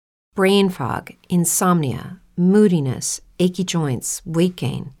brain fog, insomnia, moodiness, achy joints, weight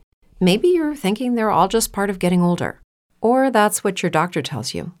gain. Maybe you're thinking they're all just part of getting older, or that's what your doctor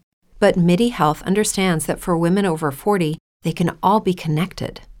tells you. But MIDI Health understands that for women over 40, they can all be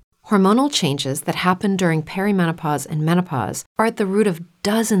connected. Hormonal changes that happen during perimenopause and menopause are at the root of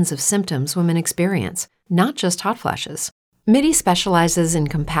dozens of symptoms women experience, not just hot flashes. MIDI specializes in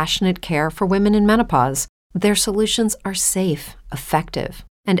compassionate care for women in menopause. Their solutions are safe, effective,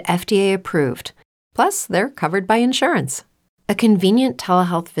 and FDA approved. Plus, they're covered by insurance. A convenient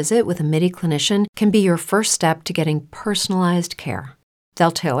telehealth visit with a MIDI clinician can be your first step to getting personalized care.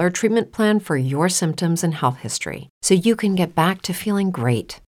 They'll tailor a treatment plan for your symptoms and health history, so you can get back to feeling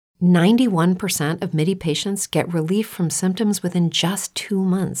great. 91% of MIDI patients get relief from symptoms within just 2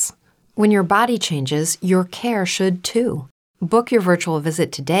 months. When your body changes, your care should too. Book your virtual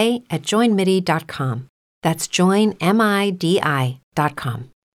visit today at joinmidi.com. That's joinmidi.com.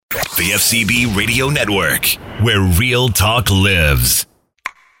 The FCB Radio Network, where real talk lives.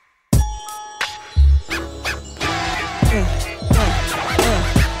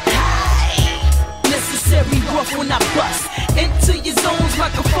 Necessary rough when I bust into your zones,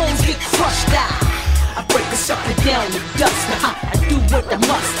 microphones get crushed out. I break a sucker down to dust. I do what I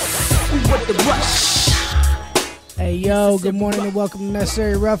must. We with the rush. Hey yo, good morning and welcome to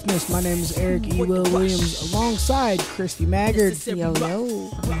Necessary Roughness. My name is Eric E. Will Williams alongside Christie Maggard. Yo.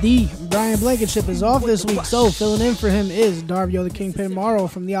 The Brian Blankenship is off this week, so filling in for him is Darvio the Kingpin Morrow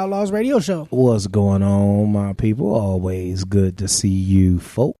from the Outlaws Radio Show. What's going on, my people? Always good to see you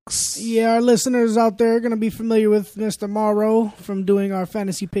folks. Yeah, our listeners out there are going to be familiar with Mr. Morrow from doing our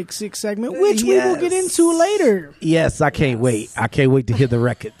Fantasy Pick 6 segment, which we will get into later. Yes, I can't wait. I can't wait to hear the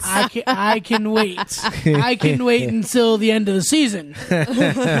records. I can wait. I can wait until the end of the season. So,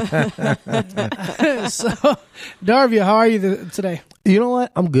 Darvia, how are you today? You know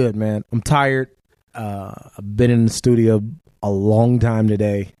what? I'm good, man. I'm tired. I've been in the studio a long time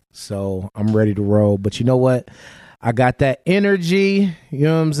today, so I'm ready to roll. But you know what? I got that energy, you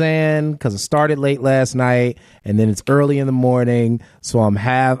know what I'm saying? Because I started late last night, and then it's early in the morning, so I'm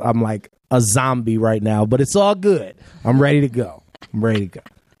like a zombie right now. But it's all good. I'm ready to go.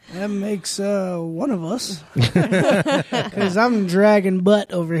 That makes one of us. Because I'm dragging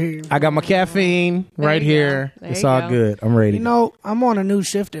butt over here. I got my caffeine right here. It's all good. I'm ready. You know, I'm on a new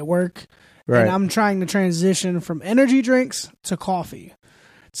shift at work. Right. And I'm trying to transition from energy drinks to coffee.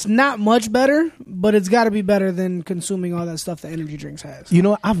 It's not much better, but it's got to be better than consuming all that stuff that energy drinks has. You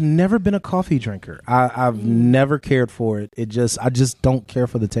know, I've never been a coffee drinker. I've never cared for it. I just don't care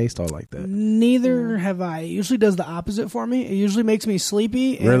for the taste all like that. Neither have I. It usually does the opposite for me. It usually makes me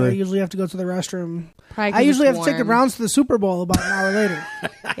sleepy, and really? I usually have to go to the restroom. I usually have to take the Browns to the Super Bowl about an hour later.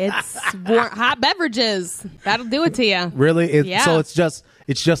 It's hot beverages. That'll do it to you. Really? Yeah. So it's just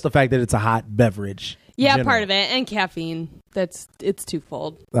the fact that it's a hot beverage. Yeah, part of it, and caffeine. It's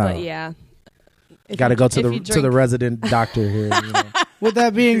twofold. But yeah, got to go to the resident doctor here. You know. With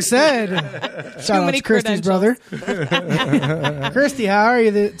that being said, shout out to Christie's brother. Christie, how are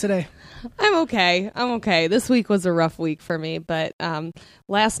you today? I'm okay. This week was a rough week for me, but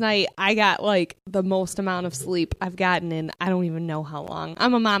last night I got like the most amount of sleep I've gotten in I don't even know how long.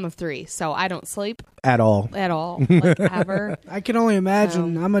 I'm a mom of 3, so I don't sleep at all, like ever. I can only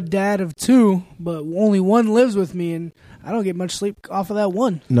imagine. I'm a dad of 2, but only one lives with me, and I don't get much sleep off of that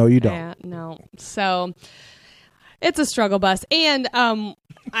one. No, you don't. Yeah, no. So it's a struggle bus, and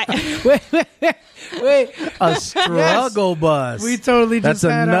Wait. A struggle bus. We totally just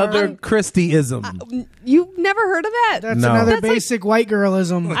That's had another Christieism. You've never heard of that? That's another basic white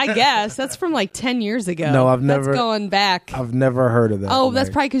girlism. I guess that's from like 10 years ago. No, I've never. That's going back. I've never heard of that. Oh, that's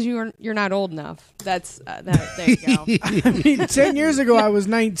probably because you're not old enough. That's that. There you go. I mean, 10 years ago I was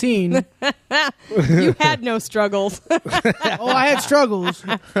 19. You had no struggles. Oh, I had struggles.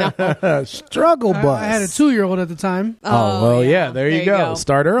 Struggle bus. I had a 2-year-old at the time. Oh, well, yeah. There you go.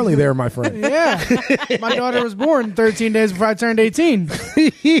 Start early there, my friend. Yeah. My daughter was born 13 days before I turned 18.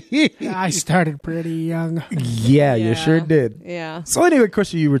 I started pretty young. Yeah, you sure did. Yeah. So anyway,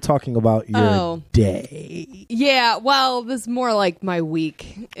 Christian, you were talking about your day. Yeah, well, this is more like my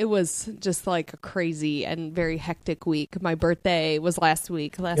week. It was just like a crazy and very hectic week. My birthday was last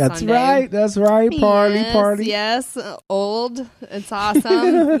Sunday. That's right. Party. Yes, old. It's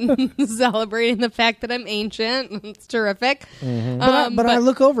awesome. Celebrating the fact that I'm ancient. It's terrific. Mm-hmm. But I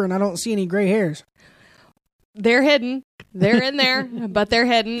look over and I don't see any gray hairs. They're hidden. They're in there, but they're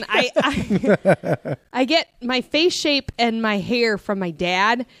hidden. I get my face shape and my hair from my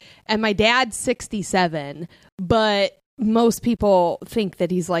dad, and my dad's 67, but most people think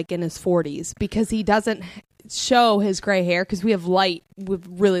that he's like in his 40s because he doesn't. show his gray hair because we have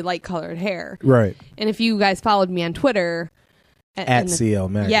really light colored hair. Right. And if you guys followed me on Twitter at CL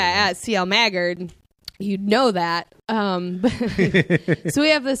Maggard. Yeah, at CL Maggard, you'd know that. So we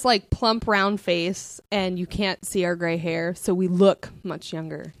have this like plump round face and you can't see our gray hair. So we look much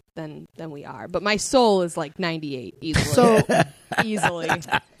younger than we are. But my soul is like 98 easily. So easily.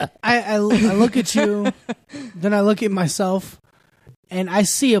 I look at you, then I look at myself, and I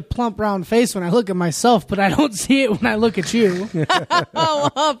see a plump round face when I look at myself, but I don't see it when I look at you. Oh,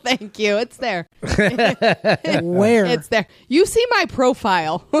 well, thank you. It's there. Where? It's there. You see my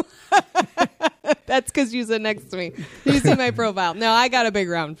profile. That's because you sit next to me. You see my profile. No, I got a big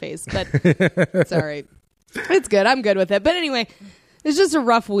round face, but it's all right. It's good. I'm good with it. But anyway, it's just a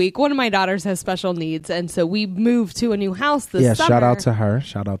rough week. One of my daughters has special needs, and so we moved to a new house this summer. Shout out to her.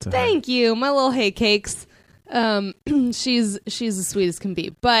 Thank you. My little hay cakes. She's the sweetest can be.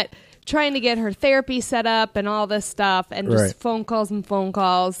 But trying to get her therapy set up and all this stuff and just phone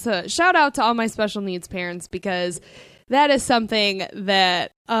calls. So shout out to all my special needs parents because that is something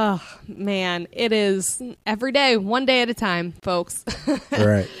that, oh, man, it is every day, one day at a time, folks.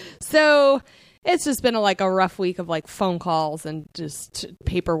 Right. So it's just been a rough week of like phone calls and just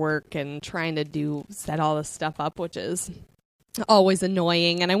paperwork and trying to set all this stuff up, which is always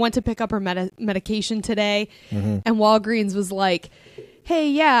annoying. And I went to pick up her medication today, and Walgreens was like, hey,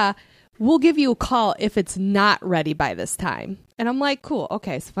 yeah, we'll give you a call if it's not ready by this time. And I'm like, cool.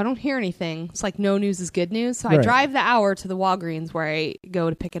 Okay. So if I don't hear anything, it's like no news is good news. So I drive the hour to the Walgreens where I go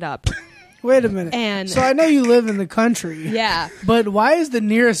to pick it up. Wait a minute. And so I know you live in the country. Yeah. But why is the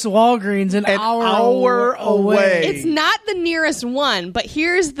nearest Walgreens an hour away? It's not the nearest one, but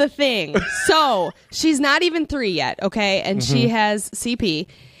here's the thing. So she's not even 3 yet, okay? And she has CP.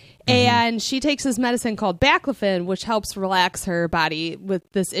 And she takes this medicine called baclofen, which helps relax her body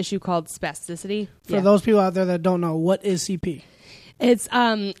with this issue called spasticity. For those people out there that don't know, what is CP? It's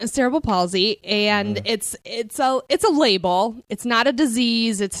cerebral palsy, and it's a label. It's not a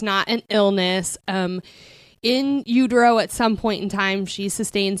disease. It's not an illness. In utero, at some point in time, she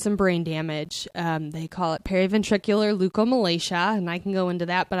sustained some brain damage. They call it periventricular leukomalacia, and I can go into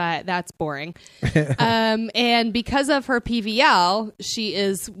that, but that's boring. And because of her PVL, she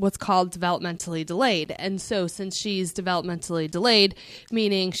is what's called developmentally delayed. And so since she's developmentally delayed,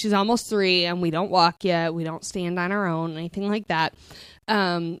 meaning she's almost 3 and we don't walk yet, we don't stand on our own, anything like that,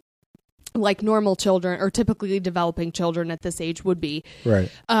 like normal children or typically developing children at this age would be,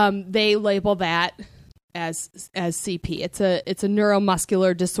 they label that as CP. It's a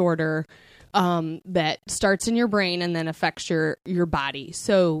neuromuscular disorder that starts in your brain and then affects your body.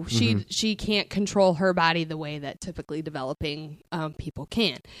 So she can't control her body the way that typically developing people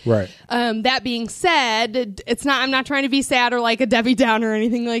can. Right. That being said, I'm not trying to be sad or like a Debbie Downer or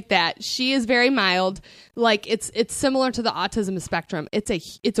anything like that. She is very mild. Like it's similar to the autism spectrum.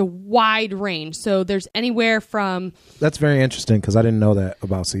 It's a wide range. So there's anywhere from. That's very interesting because I didn't know that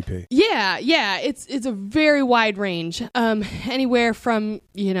about CP. Yeah. It's a very wide range. Anywhere from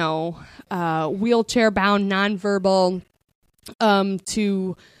wheelchair bound, nonverbal,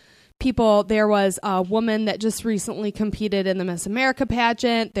 to people. There was a woman that just recently competed in the Miss America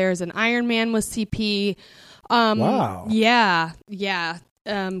pageant. There's an Ironman with CP. Wow. Yeah.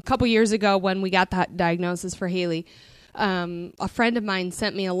 A couple years ago when we got that diagnosis for Haley, a friend of mine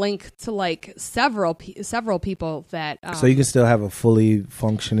sent me a link to like several people that so you can still have a fully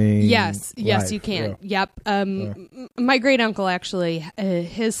functioning yes life. You can. Yeah. Yep. My great uncle actually,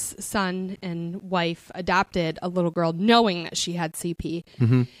 his son and wife adopted a little girl knowing that she had CP,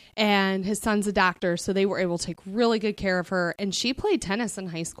 and his son's a doctor, so they were able to take really good care of her, and she played tennis in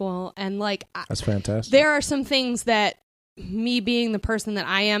high school, and like that's fantastic. There are some things that me being the person that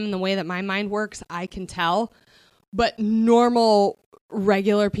I am and the way that my mind works, I can tell. But normal,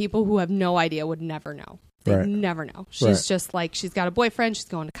 regular people who have no idea would never know. They never know. She's just like, she's got a boyfriend. She's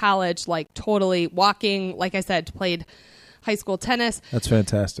going to college, like totally walking. Like I said, played high school tennis. That's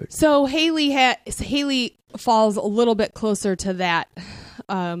fantastic. So Haley falls a little bit closer to that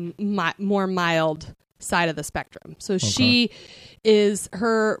more mild side of the spectrum. So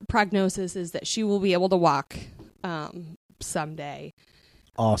her prognosis is that she will be able to walk someday.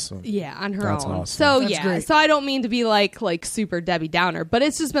 Awesome. Yeah, on her That's own. Awesome. So That's yeah. great. So I don't mean to be like super Debbie Downer, but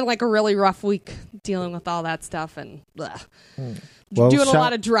it's just been like a really rough week dealing with all that stuff and doing a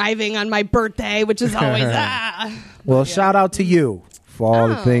lot of driving on my birthday, which is always Well, shout out to you for all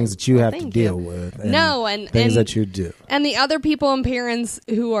the things that you have to thank deal you. with. And things that you do. And the other people and parents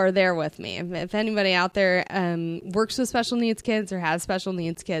who are there with me. If anybody out there works with special needs kids or has special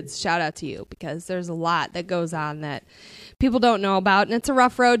needs kids, shout out to you, because there's a lot that goes on that people don't know about, and it's a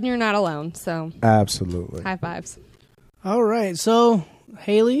rough road, and you're not alone. So absolutely. High fives. All right. So,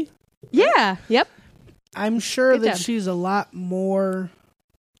 Haley? Yeah. Yep. I'm sure Good that job. she's a lot more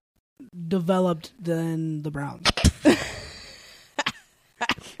developed than the Browns.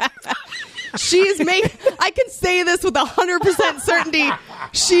 I can say this with 100% certainty.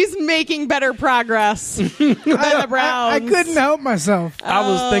 She's making better progress than the Browns. I couldn't help myself. I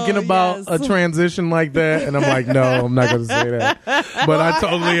was thinking about a transition like that, and I'm like, no, I'm not going to say that. But I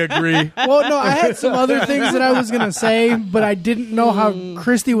totally agree. Well, no, I had some other things that I was going to say, but I didn't know how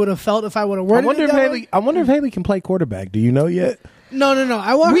Christie would have felt if I would have worded it that way. I wonder if Haley can play quarterback. Do you know yet? No.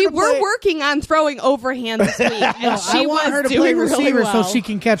 I want We her to were play, working on throwing overhand this week, and I want her to play receiver really well. so she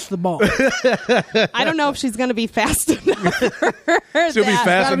can catch the ball. I don't know if she's going to be fast enough. She'll be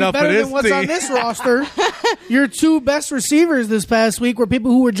fast Gotta be enough for better this than what's team. on this roster. Your two best receivers this past week were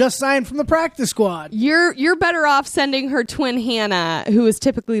people who were just signed from the practice squad. You're better off sending her twin Hannah, who is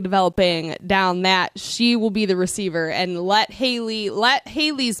typically developing, down that. She will be the receiver, and let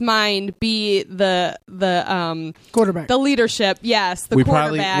Haley's mind be the Quarterback. the leadership. Yes, the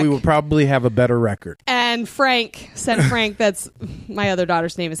quarterback. We would probably have a better record. And Frank, that's my other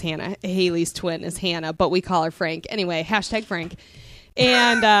daughter's name is Hannah. Haley's twin is Hannah, but we call her Frank. Anyway, hashtag Frank.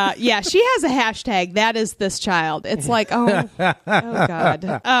 And yeah, she has a hashtag. That is this child. It's like, oh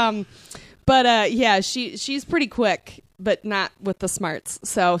God. But yeah, she's pretty quick, but not with the smarts.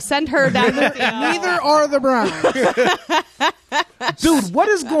 So send her down the field. Neither are the Browns. Dude, what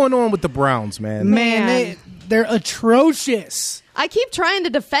is going on with the Browns, man? Man, they're atrocious. I keep trying to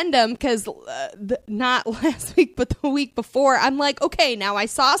defend them because not last week, but the week before, I'm like, okay, now I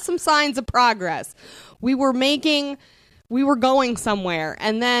saw some signs of progress. We were going somewhere,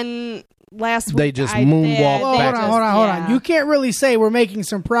 and then last week they just moonwalked back. Hold on. You can't really say we're making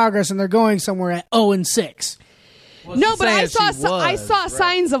some progress and they're going somewhere at 0-6. No, but I saw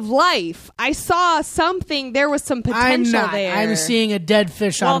signs of life. I saw something. There was some potential there. I'm seeing a dead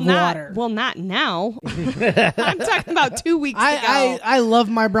fish out of water. Well, not now. I'm talking about 2 weeks ago. I love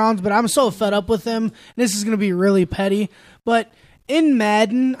my Browns, but I'm so fed up with them. This is going to be really petty. But in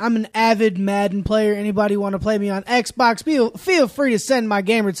Madden, I'm an avid Madden player. Anybody want to play me on Xbox, feel free to send my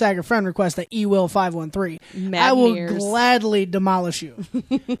gamer tag or friend request at ewill513. I will gladly demolish you.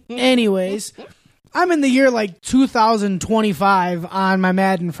 Anyways, I'm in the year like 2025 on my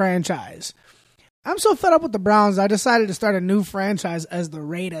Madden franchise. I'm so fed up with the Browns, I decided to start a new franchise as the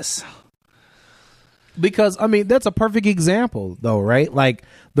Raiders. Because, I mean, that's a perfect example, though, right? Like,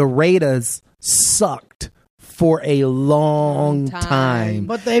 the Raiders sucked for a long time.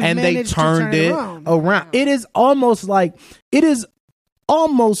 But they've managed to turn it around. It is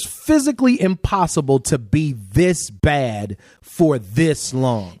almost physically impossible to be this bad for this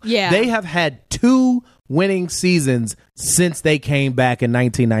long. Yeah. They have had 2 winning seasons since they came back in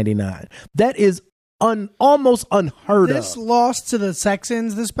 1999. That is almost unheard of. This loss to the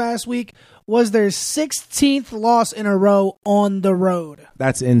Texans this past week was their 16th loss in a row on the road.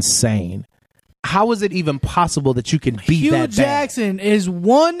 That's insane. How is it even possible that you can beat Hugh that bad? Jackson is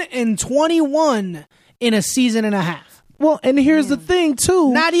 1-21 in a season and a half. Well, and here's the thing,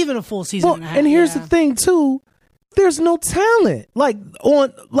 too. Not even a full season and a half. And here's the thing, too. There's no talent. Like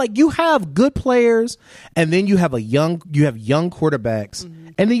you have good players, and then you have young quarterbacks,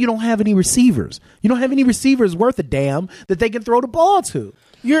 and then you don't have any receivers. You don't have any receivers worth a damn that they can throw the ball to.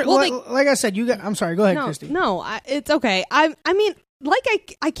 Like I said, I'm sorry. Go ahead, Christie. No, it's okay. I mean,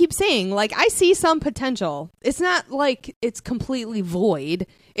 like I keep saying, like, I see some potential. It's not like it's completely void.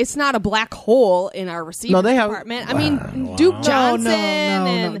 It's not a black hole in our receiver department. I mean, Duke Johnson.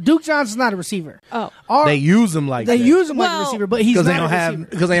 No. Duke Johnson's not a receiver. Oh, they use him like they use him like a receiver, but he's not a receiver.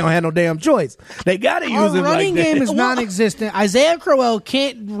 Because they don't have no damn choice. They got to use him like that. Our running game is non-existent. Isaiah Crowell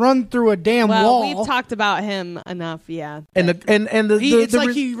can't run through a damn wall. We've talked about him enough, yeah. It's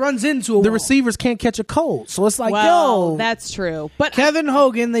like he runs into a wall. The receivers can't catch a cold, so it's like, that's true. But Kevin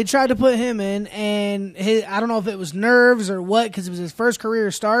Hogan, they tried to put him in, and I don't know if it was nerves or what, because it was his first career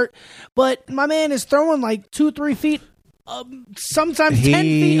start, but my man is throwing like 2-3 feet, sometimes 10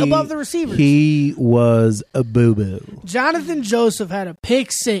 feet above the receivers. He was a boo-boo. Jonathan Joseph had a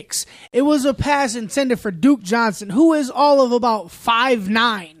pick 6. It was a pass intended for Duke Johnson, who is all of about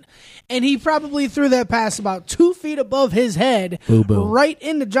 5'9", and he probably threw that pass about 2 feet above his head, Boo-boo. right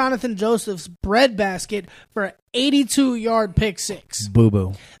into Jonathan Joseph's breadbasket for an 82-yard pick six.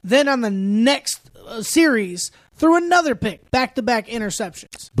 Boo-boo. Then on the next series, threw another pick, back-to-back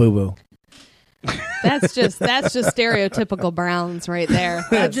interceptions. Boo-boo. That's just stereotypical Browns right there.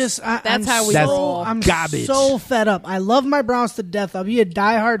 That's how we roll. I'm garbage. so fed up. I love my Browns to death. I'll be a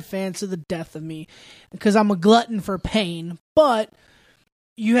diehard fan to the death of me because I'm a glutton for pain. But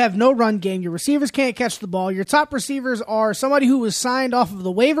you have no run game. Your receivers can't catch the ball. Your top receivers are somebody who was signed off of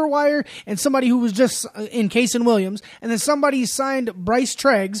the waiver wire and somebody who was just in Casey Williams. And then somebody signed Bryce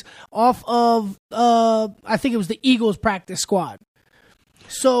Treggs off of, I think it was the Eagles practice squad.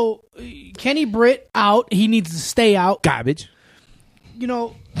 So, Kenny Britt out. He needs to stay out. Garbage. You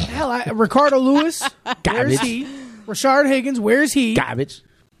know, hell, Ricardo Lewis, where's he? Rashard Higgins, where's he? Garbage.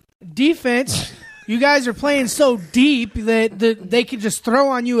 Defense, you guys are playing so deep that they could just throw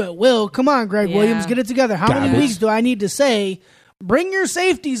on you at will. Come on, Greg Williams, get it together. How many weeks do I need to say, bring your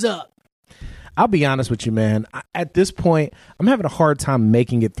safeties up? I'll be honest with you, man. At this point, I'm having a hard time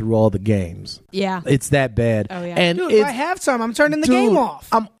making it through all the games. Yeah. It's that bad. Oh, yeah. And Dude, by halftime, I'm turning the game off.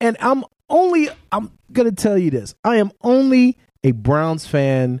 I'm going to tell you this. I am only a Browns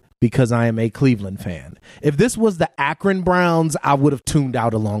fan because I am a Cleveland fan. If this was the Akron Browns, I would have tuned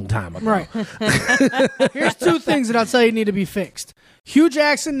out a long time ago. Right. Here's two things that I'll tell you need to be fixed. Hugh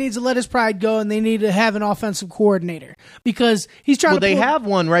Jackson needs to let his pride go, and they need to have an offensive coordinator because he's trying to. Well, they have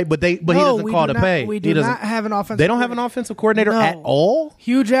one, right? But he doesn't call to pay. We do not have an offensive. They don't have an offensive coordinator at all.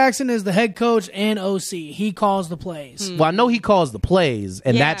 Hugh Jackson is the head coach and OC. He calls the plays. Well, I know he calls the plays,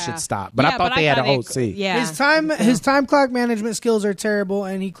 and that should stop. But I thought they had an OC. Yeah, his time clock management skills are terrible,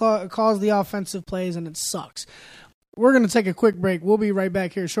 and he calls the offensive plays, and it sucks. We're going to take a quick break. We'll be right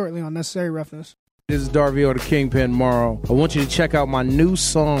back here shortly on Necessary Roughness. This is Darvio the Kingpin Morrow. I want you to check out my new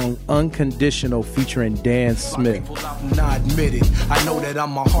song, Unconditional, featuring Dan Smith. Not admitted. I know that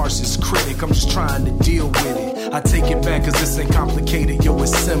I'm my harshest critic. I'm just trying to deal with it. I take it back because this ain't complicated. Yo,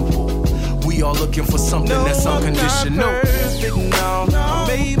 it's simple. We all looking for something that's unconditional. I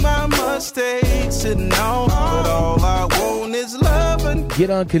made my mistakes and now, but all I want is love and Get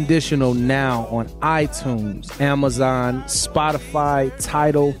Unconditional now on iTunes, Amazon, Spotify,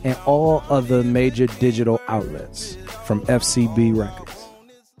 Tidal, and all other major digital outlets from FCB Records.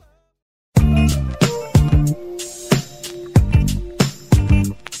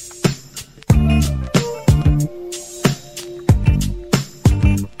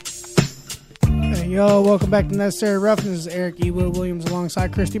 Yo, welcome back to Necessary Roughness. This is Eric E. Will Williams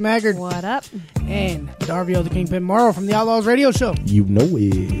alongside Christie Maggard. What up? And Darvio the Kingpin Morrow from the Outlaws Radio Show. You know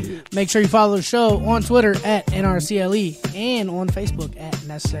it. Make sure you follow the show on Twitter at NRCLE and on Facebook at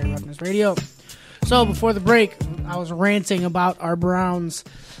Necessary Roughness Radio. So before the break, I was ranting about our Browns.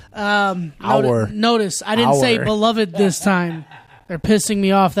 Notice, I didn't say beloved this time. They're pissing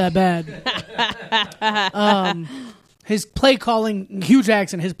me off that bad. His play calling, Hugh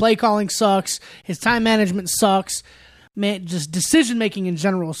Jackson, his play calling sucks. His time management sucks. Man, just decision making in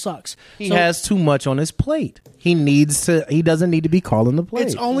general sucks. He has too much on his plate. He doesn't need to be calling the plays.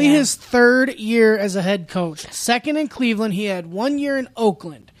 It's only his third year as a head coach. Second in Cleveland. He had 1 year in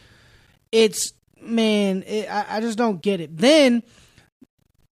Oakland. I just don't get it. Then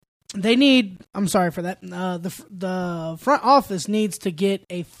they need, I'm sorry for that, the front office needs to get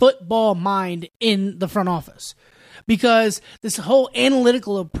a football mind in the front office. Because this whole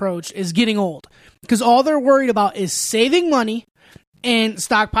analytical approach is getting old. Because all they're worried about is saving money and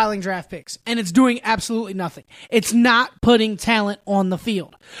stockpiling draft picks. And it's doing absolutely nothing. It's not putting talent on the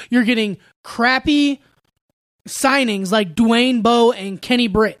field. You're getting crappy signings like Dwayne Bowe and Kenny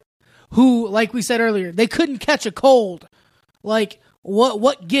Britt, who, like we said earlier, they couldn't catch a cold. Like,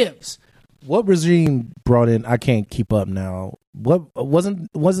 what gives? What regime brought in? I can't keep up now. What wasn't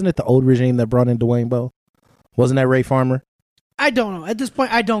it the old regime that brought in Dwayne Bowe? Wasn't that Ray Farmer? I don't know. At this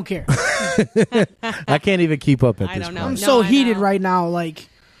point, I don't care. I can't even keep up at this point. I'm so heated right now. Like,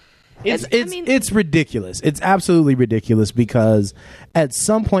 it's ridiculous. It's absolutely ridiculous because at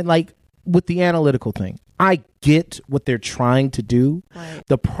some point, like with the analytical thing, I get what they're trying to do. Right.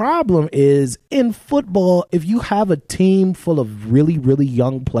 The problem is in football, if you have a team full of really, really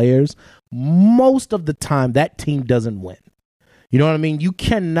young players, most of the time that team doesn't win. You know what I mean? You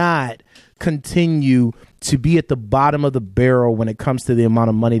cannot continue to be at the bottom of the barrel when it comes to the amount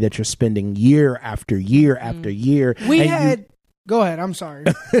of money that you're spending year after year after year. Go ahead. I'm sorry.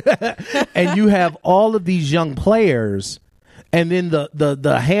 And you have all of these young players, and then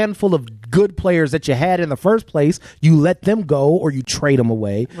the handful of good players that you had in the first place, you let them go or you trade them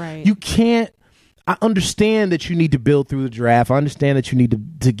away. Right. You can't. I understand that you need to build through the draft. I understand that you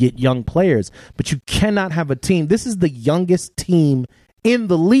need to get young players, but you cannot have a team. This is the youngest team in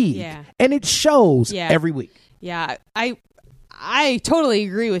the league, and it shows every week. Yeah, I totally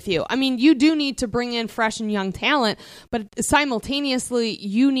agree with you. I mean, you do need to bring in fresh and young talent, but simultaneously,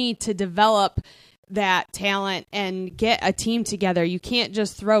 you need to develop that talent and get a team together. You can't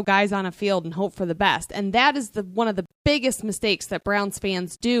just throw guys on a field and hope for the best. And that is one of the biggest mistakes that Browns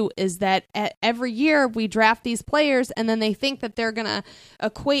fans do, is that every year we draft these players and then they think that they're going to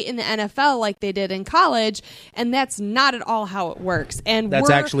equate in the NFL like they did in college, and that's not at all how it works. And that's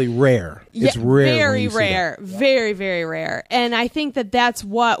actually rare. It's rare. Very rare. Very, very rare. And I think that that's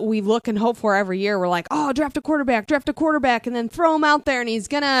what we look and hope for every year. We're like, oh, draft a quarterback, and then throw him out there and he's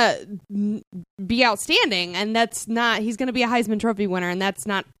going to be outstanding, and that's not, he's going to be a Heisman Trophy winner, and that's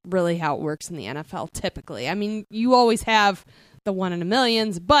not really how it works in the NFL typically. I mean, you always have the one in a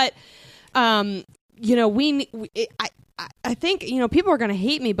millions, but you know, I think, you know, people are going to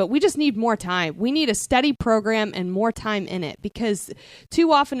hate me, but we just need more time. We need a steady program and more time in it, because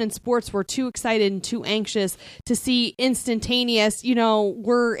too often in sports, we're too excited and too anxious to see instantaneous, you know,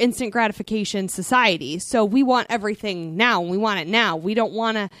 we're instant gratification society. So we want everything now. We want it now. We don't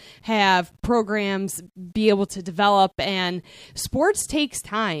want to have programs be able to develop, and sports takes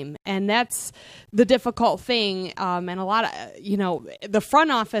time, and that's the difficult thing. And a lot of, you know, the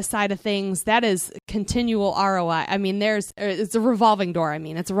front office side of things, that is continual ROI. I mean, it's a revolving door.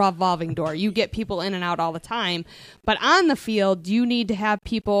 You get people in and out all the time, but on the field, you need to have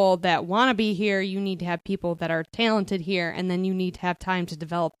people that want to be here. You need to have people that are talented here, and then you need to have time to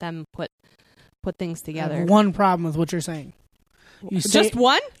develop them, put things together. I have one problem with what you're saying. Just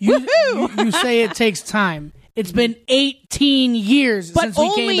one? You say it takes time. It's been 18 years since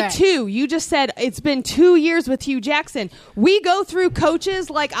we came back. But only 2. You just said it's been 2 years with Hugh Jackson. We go through coaches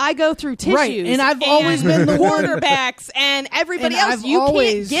like I go through tissues. Right, and I've always been the quarterbacks and everybody else. You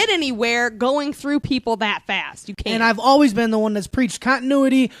can't get anywhere going through people that fast. You can't. And I've always been the one that's preached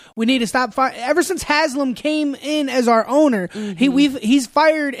continuity. We need to stop. Ever since Haslam came in as our owner, he's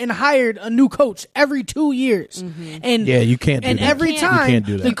fired and hired a new coach every 2 years. And you can't. And every time you can't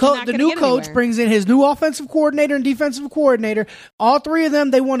do that. The new coach brings in his new offensive coordinator and defensive coordinator. All three of them,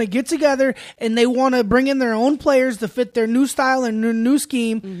 they want to get together and they want to bring in their own players to fit their new style and their new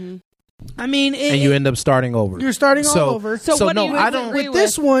scheme. I mean, and you end up starting over. You're starting all over. So what do you agree with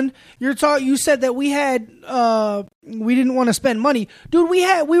this one? You said that we didn't want to spend money, dude.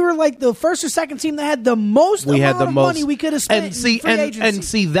 We were like the first or second team that had the most amount of money we could have spent. And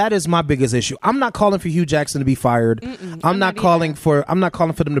see, that is my biggest issue. I'm not calling for Hugh Jackson to be fired. I'm not calling for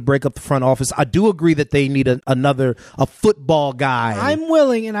them to break up the front office. I do agree that they need a football guy. I'm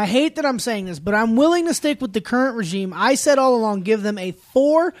willing, and I hate that I'm saying this, but I'm willing to stick with the current regime. I said all along, give them a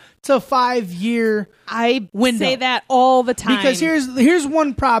 4 to 5 year window. Say that all the time. Because here's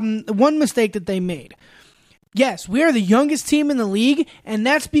one problem, one mistake that they made. Yes, we are the youngest team in the league, and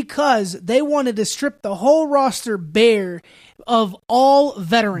that's because they wanted to strip the whole roster bare of all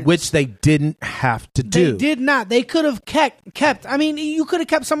veterans. Which they didn't have to do. They did not. They could have kept. I mean, you could have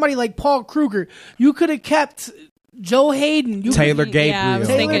kept somebody like Paul Kruger. You could have kept Joe Hayden. Taylor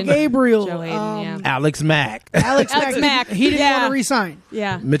Gabriel. Joe Hayden, Alex Mack. Alex Mack. He didn't want to resign.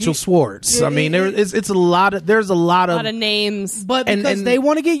 Yeah. Mitchell Schwartz. I mean, there's a lot of names. But because they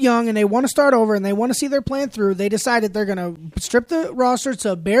want to get young and they want to start over and they want to see their plan through, they decided they're going to strip the roster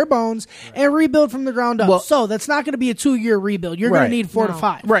to bare bones and rebuild from the ground up. Well, so that's not going to be a 2-year rebuild. You're going to need 4 to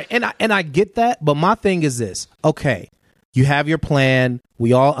 5. Right. And I get that, but my thing is this. Okay, you have your plan.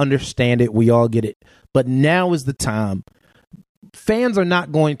 We all understand it. We all get it. But now is the time. Fans are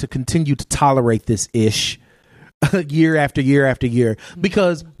not going to continue to tolerate this ish year after year after year,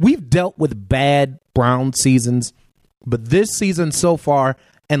 because we've dealt with bad Brown seasons, but this season so far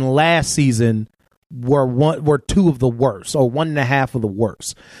and last season were 2 of the worst, or 1.5 of the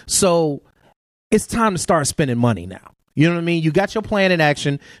worst. So it's time to start spending money now. You know what I mean? You got your plan in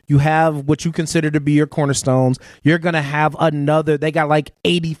action. You have what you consider to be your cornerstones. You're going to have they got like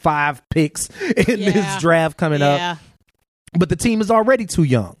 85 picks in this draft coming up. But the team is already too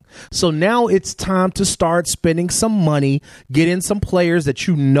young. So now it's time to start spending some money, get in some players that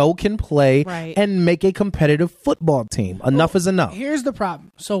you know can play, and make a competitive football team. Enough is enough. Here's the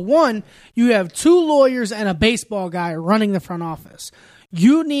problem. So one, you have 2 lawyers and a baseball guy running the front office.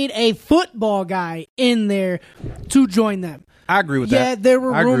 You need a football guy in there to join them. I agree with that. Yeah, there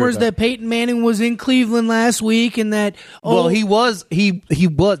were rumors that Peyton Manning was in Cleveland last week, and that he was.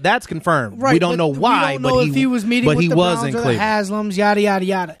 That's confirmed. Right, we don't know why, we don't know if he was meeting with the Browns or the Haslams, yada yada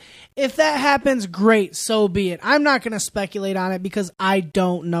yada. If that happens, great, so be it. I'm not going to speculate on it because I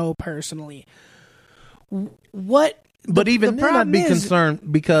don't know personally. what? But even then, I'd be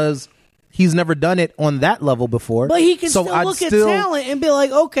concerned because he's never done it on that level before. But he can still look at talent and be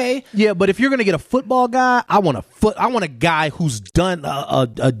like, okay. Yeah, but if you're going to get a football guy, I want a guy who's done a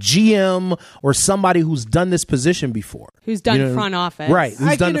GM or somebody who's done this position before. Who's done front office. Right,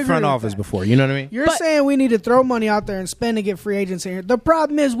 who's done the front office before. You know what I mean? You're saying we need to throw money out there and spend to get free agents in here. The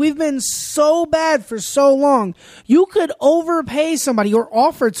problem is we've been so bad for so long. You could overpay somebody or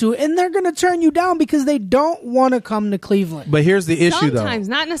offer to, and they're going to turn you down because they don't want to come to Cleveland. But here's the issue, Sometimes,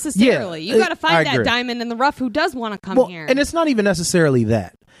 not necessarily. You got to find that diamond in the rough who does want to come here. And it's not even necessarily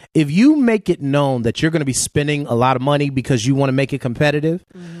that. If you make it known that you're going to be spending a lot of money because you want to make it competitive,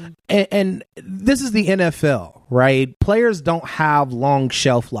 and this is the NFL, right? Players don't have long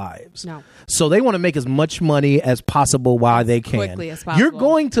shelf lives. No. So they want to make as much money as possible while they can. Quickly as possible. You're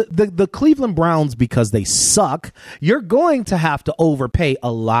going to, the Cleveland Browns, because they suck, you're going to have to overpay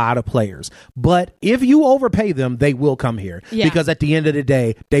a lot of players. But if you overpay them, they will come here. Yeah. Because at the end of the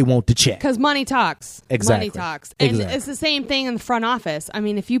day, they want the check. Because money talks. Exactly. Money talks. And it's the same thing in the front office. I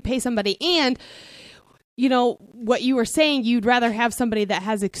mean, if you pay somebody and... You know, what you were saying, you'd rather have somebody that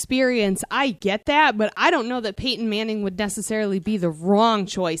has experience. I get that, but I don't know that Peyton Manning would necessarily be the wrong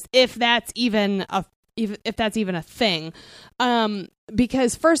choice if that's even a thing.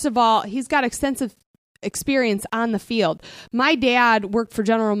 Because first of all, he's got extensive experience on the field. My dad worked for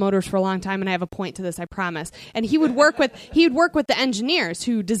General Motors for a long time, and I have a point to this, I promise. And he would work with the engineers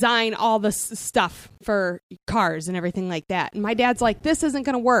who design all this stuff for cars and everything like that. And my dad's like, this isn't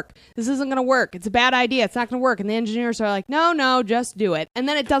going to work. This isn't going to work. It's a bad idea. It's not going to work. And the engineers are like, no, just do it. And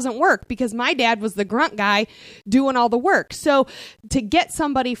then it doesn't work because my dad was the grunt guy doing all the work. So to get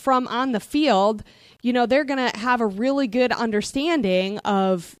somebody from on the field, you know, they're going to have a really good understanding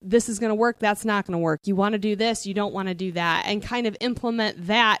of this is going to work, that's not going to work. You want to do this, you don't want to do that, and kind of implement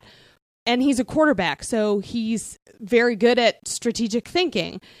that. And he's a quarterback, so he's very good at strategic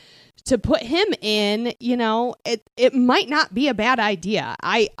thinking. To put him in, you know, it might not be a bad idea.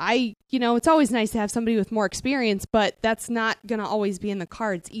 I you know, it's always nice to have somebody with more experience, but that's not going to always be in the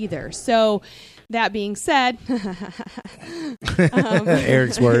cards either. So that being said,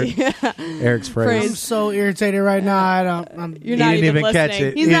 Eric's word, yeah. Eric's phrase. I'm so irritated right now. You're not even listening. Catch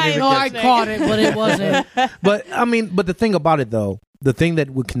it. He's not even listening. I caught it, but it wasn't. But the thing about it, though, the thing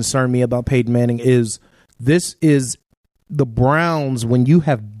that would concern me about Peyton Manning is this is the Browns. When you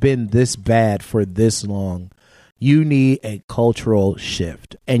have been this bad for this long, you need a cultural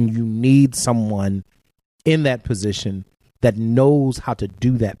shift, and you need someone in that position that knows how to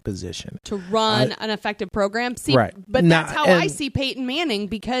do that position. To run an effective program. See, right. But that's how I see Peyton Manning,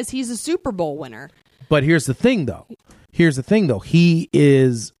 because he's a Super Bowl winner. But here's the thing, though. He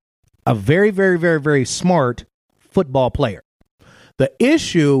is a very, very, very, very smart football player. The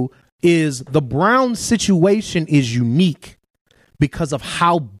issue is the Browns situation is unique because of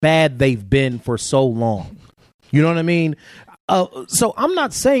how bad they've been for so long. You know what I mean? So I'm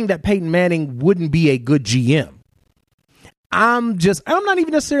not saying that Peyton Manning wouldn't be a good GM. I'm not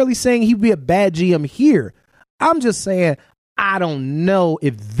even necessarily saying he'd be a bad GM here. I'm just saying I don't know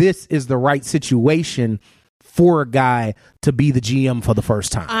if this is the right situation for a guy to be the GM for the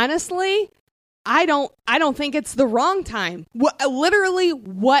first time. Honestly, I don't think it's the wrong time. Literally,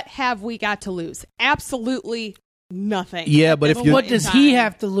 what have we got to lose? Absolutely nothing. Yeah, but what does he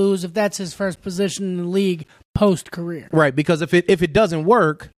have to lose if that's his first position in the league post-career? Right, because if it doesn't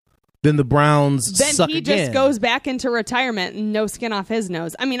work, then the Browns suck again. Then he just goes back into retirement and no skin off his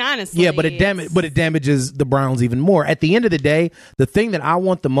nose. I mean, honestly. Yeah, but it damages the Browns even more. At the end of the day, the thing that I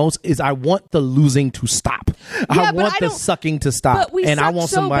want the most is I want the losing to stop. Yeah, I want the sucking to stop. But we suck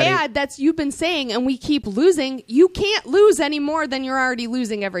so bad that you've been saying, and we keep losing. You can't lose any more than you're already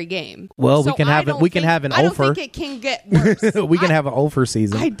losing every game. Well, we can have an offer. I don't think it can get worse. We can have an offer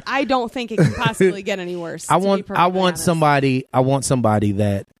season. I don't think it can possibly get any worse. I want somebody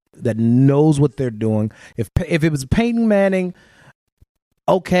that knows what they're doing. If it was Peyton Manning,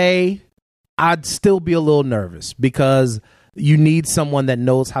 okay, I'd still be a little nervous because you need someone that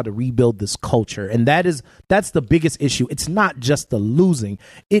knows how to rebuild this culture. And that's the biggest issue. It's not just the losing.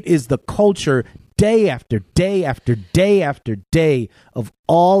 It is the culture day after day after day after day of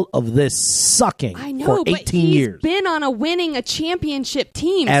all of this sucking for 18 years. He's been on a championship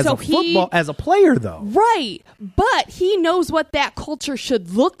team. As a player, though. Right. But he knows what that culture should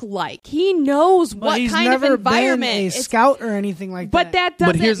look like. He knows what kind of environment. He's never been a scout or anything like that. But that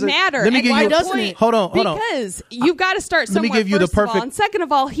doesn't matter. Let me give you hold on. Because you've got to start somewhere, first of all. And second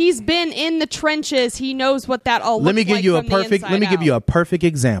of all, he's been in the trenches. He knows what that all looks like. Let me give you a perfect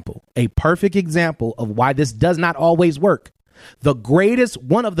example. A perfect example of why this does not always work.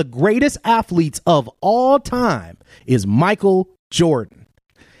 One of the greatest athletes of all time is Michael Jordan.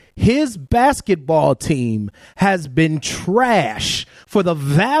 His basketball team has been trash for the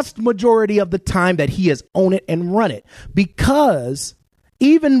vast majority of the time that he has owned it and run it, because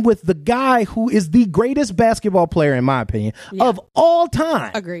even with the guy who is the greatest basketball player, in my opinion, of all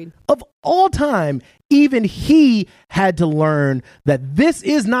time. Agreed. Of all time, even he had to learn that this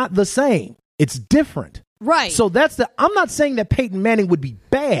is not the same. It's different. Right. So I'm not saying that Peyton Manning would be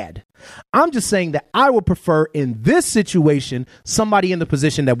bad. I'm just saying that I would prefer in this situation somebody in the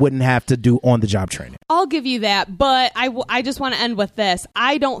position that wouldn't have to do on-the-job training. I'll give you that, but I just want to end with this.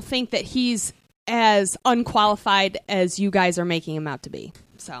 I don't think that he's as unqualified as you guys are making him out to be.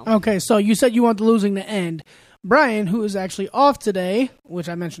 So Okay, so you said you want the losing to end. Brian, who is actually off today, which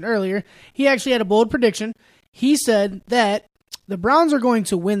I mentioned earlier, he actually had a bold prediction. He said that the Browns are going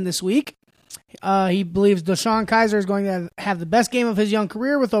to win this week. He believes Deshaun Kaiser is going to have the best game of his young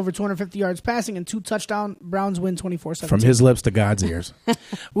career with over 250 yards passing and 2 touchdowns. Browns win 24-17. From his lips to God's ears.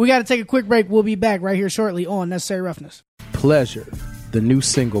 We got to take a quick break. We'll be back right here shortly on Necessary Roughness. Pleasure, the new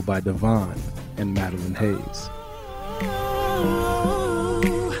single by Devon and Madeline Hayes.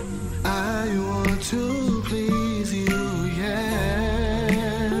 I want to please you,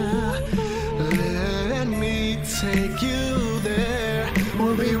 yeah. Let me take you there.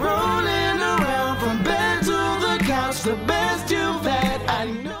 We'll be rolling around from bed to the couch, the best you've had, I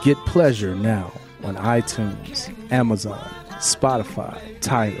know. Get Pleasure now on iTunes, Amazon, Spotify,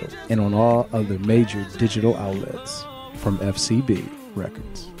 Tidal, and on all other major digital outlets from FCB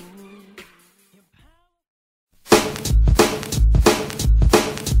Records.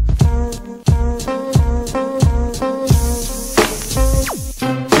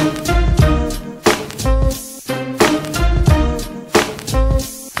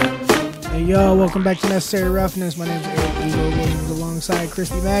 Yo, welcome back to Necessary Roughness. My name is Eric Eagle Williams alongside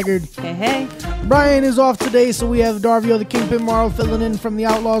Christie Maggard. Hey. Brian is off today, so we have Darvio the Kingpin Morrow filling in from the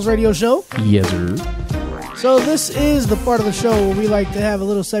Outlaws Radio Show. Yes, sir. So this is the part of the show where we like to have a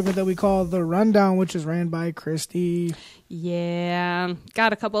little segment that we call The Rundown, which is ran by Christie. Yeah.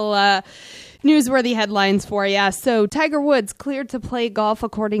 Got a couple newsworthy headlines for you. So Tiger Woods cleared to play golf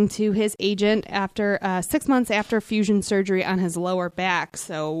according to his agent after 6 months after fusion surgery on his lower back.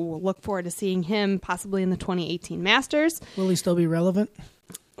 So we'll look forward to seeing him possibly in the 2018 Masters. Will he still be relevant?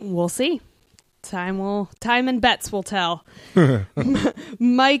 We'll see. Time and bets will tell.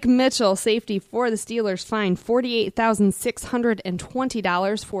 Mike Mitchell, safety for the Steelers, fined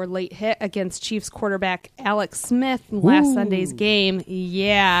 $48,620 for late hit against Chiefs quarterback Alex Smith in last Sunday's game.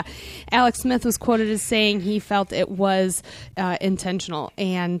 Yeah. Alex Smith was quoted as saying he felt it was intentional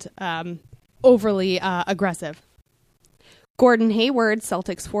and overly aggressive. Gordon Hayward,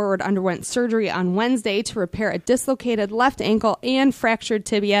 Celtics forward, underwent surgery on Wednesday to repair a dislocated left ankle and fractured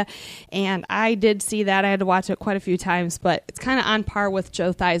tibia. And I did see that. I had to watch it quite a few times, but it's kind of on par with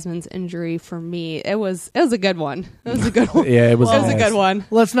Joe Theismann's injury for me. It was a good one. It was a good one. Yeah, it was. It was a good one.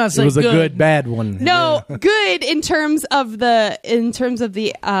 Let's not say It was good. a good, bad one. No, good in terms of the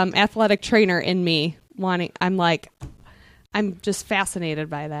athletic trainer in me wanting. I'm just fascinated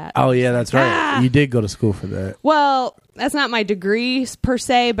by that. Oh, yeah, that's right. You did go to school for that. Well, that's not my degree per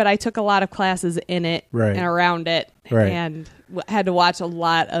se, but I took a lot of classes in it Right. and around it, Right. and had to watch a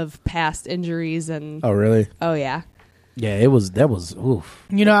lot of past injuries. And Oh, really? oh yeah, Yeah, that was, oof.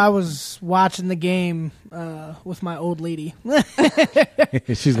 You know, I was watching the game with my old lady.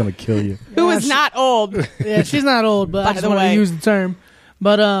 She's going to kill you. who is not old? Yeah, she's not old, but I By just the want to way. use the term.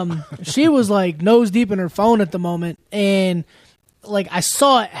 But she was like nose deep in her phone at the moment, and like I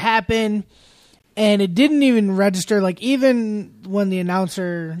saw it happen, and it didn't even register. Like even when the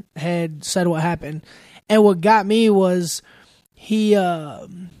announcer had said what happened, and what got me was he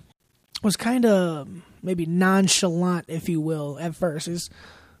was kind of maybe nonchalant, if you will, at first. Is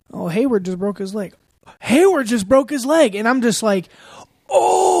Hayward just broke his leg. Hayward just broke his leg, and I'm just like,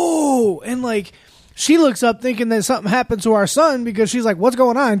 oh, and like. She looks up thinking that something happened to our son because she's like, what's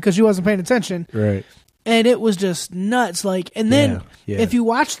going on? Because she wasn't paying attention. Right. And it was just nuts. Like, and then Yeah. if you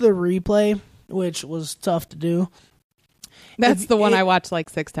watch the replay, which was tough to do. That's the one I watched like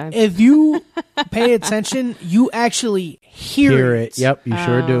 6 times. If you pay attention, you actually hear it. Yep, you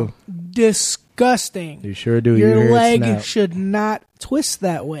sure do. Disgusting. You sure do. You Your hear it leg snap. should not twist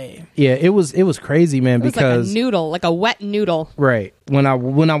that way. Yeah, it was crazy, man, It was because like a noodle, like a wet noodle. right. When I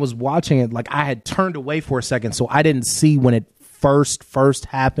was watching it, like I had turned away for a second, so I didn't see when it first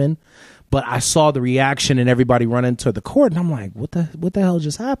happened, but I saw the reaction and everybody running to the court, and I'm like, what the hell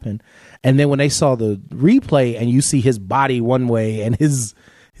just happened? And then when they saw the replay and you see his body one way and his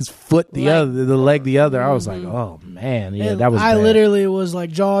his foot the leg the other. I was like, oh man, yeah, that was. I bad. literally was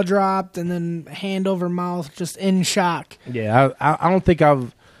like jaw dropped and then hand over mouth, just in shock. Yeah, I don't think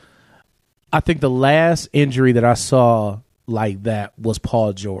I think the last injury that I saw like that was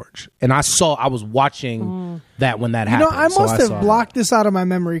Paul George, and I was watching that when that happened. I must have blocked this out of my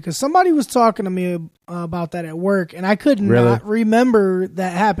memory because somebody was talking to me about that at work, and I could not remember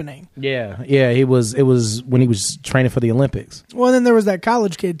that happening. Yeah, it was when he was training for the Olympics. Well, then there was that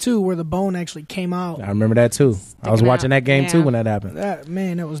college kid too, where the bone actually came out. I remember that too. I was watching that game too when that happened. That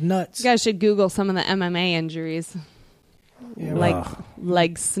was nuts. You guys should Google some of the MMA injuries, like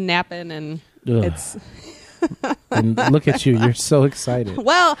leg snapping, and it's. And look at you, you're so excited.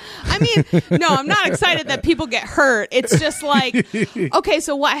 Well, I mean, no, I'm not excited that people get hurt. It's just like, okay,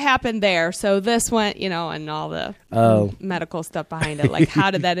 so what happened there? So this went, and all the medical stuff behind it. Like, how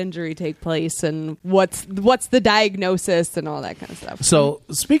did that injury take place, and what's the diagnosis and all that kind of stuff. So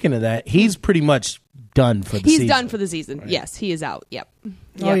speaking of that, he's pretty much done for the season. He's done for the season. Right. Yes, he is out. Yep.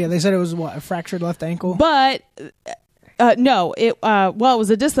 Oh yeah, they said it was a fractured left ankle. But no, it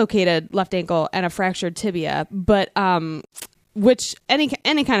was a dislocated left ankle and a fractured tibia, but which any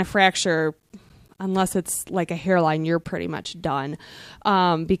kind of fracture, unless it's like a hairline, you're pretty much done,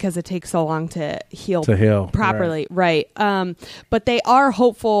 because it takes so long to heal properly, right? But they are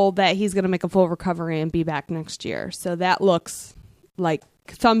hopeful that he's going to make a full recovery and be back next year. So that looks like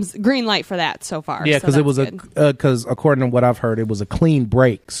some green light for that so far. Yeah, because because according to what I've heard, it was a clean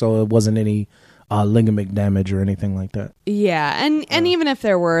break, so it wasn't any ligament damage or anything like that. Yeah, and even if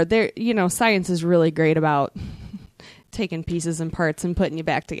there were, science is really great about taking pieces and parts and putting you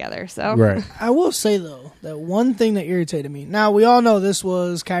back together. So right. I will say though that one thing that irritated me. Now we all know this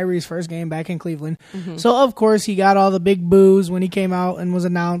was Kyrie's first game back in Cleveland, so of course he got all the big boos when he came out and was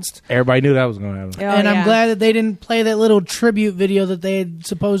announced. Everybody knew that was going to happen. And I'm glad that they didn't play that little tribute video that they had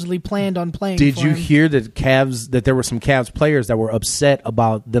supposedly planned on playing. Did you hear that there were some Cavs players that were upset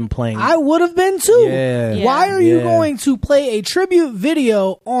about them playing? I would have been too. Yeah. Why are you going to play a tribute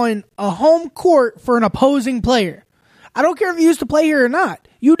video on a home court for an opposing player? I don't care if you used to play here or not.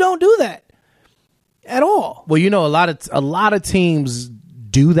 You don't do that at all. Well, a lot of teams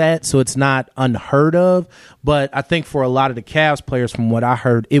do that, so it's not unheard of. But I think for a lot of the Cavs players, from what I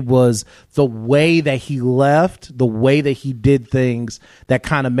heard, it was the way that he left, the way that he did things that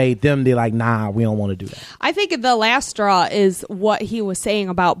kind of made them be like, nah, we don't want to do that. I think the last straw is what he was saying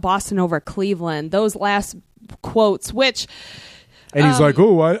about Boston over Cleveland. Those last quotes, which... And he's like,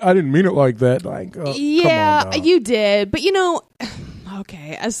 "Oh, I didn't mean it like that." Like, yeah, come on, you did, but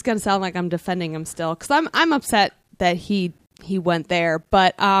okay, it's gonna sound like I'm defending him still because I'm upset that he went there,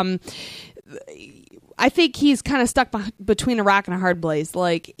 but I think he's kind of stuck between a rock and a hard place.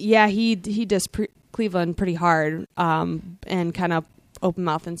 Like, yeah, he does Cleveland pretty hard, and kind of open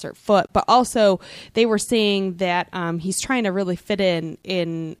mouth insert foot, but also they were saying that he's trying to really fit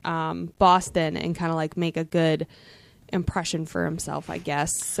in Boston and kind of like make a good impression for himself, I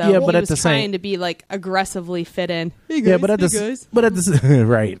guess. So yeah, but he was trying to be like aggressively fit in. Hey guys, yeah, but at the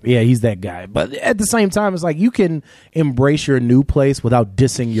right, yeah, he's that guy. But at the same time, it's like you can embrace your new place without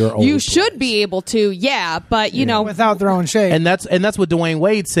dissing your old. You should be able to, yeah, but you know, without throwing shade. And that's what Dwayne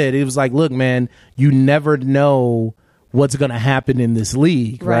Wade said. It was like, look, man, you never know what's going to happen in this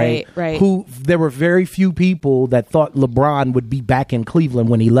league, right? Right. There were very few people that thought LeBron would be back in Cleveland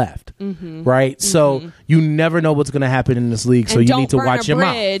when he left, right? Mm-hmm. So you never know what's going to happen in this league, so you need to watch your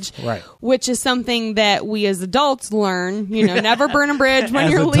mouth, right? Which is something that we as adults learn. You know, never burn a bridge when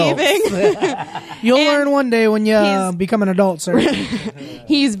you're leaving. You'll learn one day when you become an adult, sir.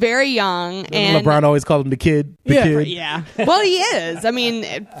 He's very young, and LeBron always called him the kid. Yeah. Well, he is. I mean,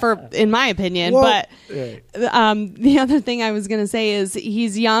 in my opinion, but the other thing I was going to say is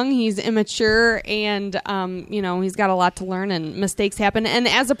he's young, he's immature, and he's got a lot to learn, and mistakes happen. And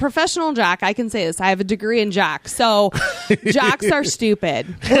as a professional jock, I can say this: I have a degree in jock, so jocks are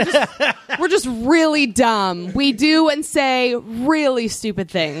stupid. We're just really dumb. We do and say really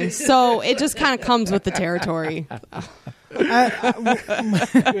stupid things, so it just kind of comes with the territory.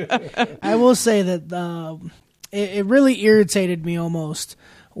 I will say that it really irritated me almost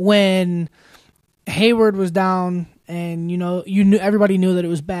when Hayward was down, and everybody knew that it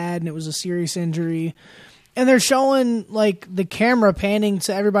was bad and it was a serious injury, and they're showing like the camera panning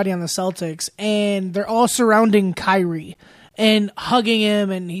to everybody on the Celtics, and they're all surrounding Kyrie and hugging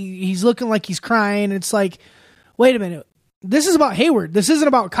him, and he's looking like he's crying. It's like, wait a minute, this is about Hayward. This isn't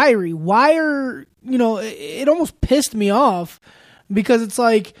about Kyrie. Why are it almost pissed me off, because it's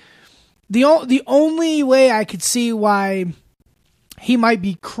like the only way I could see why he might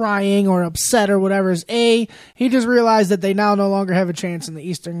be crying or upset or whatever is A, he just realized that they now no longer have a chance in the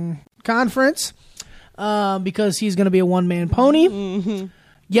Eastern Conference because he's going to be a one-man pony. Mm-hmm.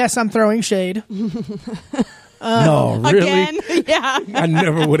 Yes, I'm throwing shade. No, really? Again? Yeah. I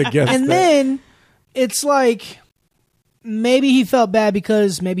never would have guessed and that. then it's like maybe he felt bad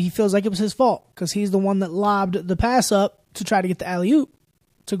because maybe he feels like it was his fault because he's the one that lobbed the pass up to try to get the alley-oop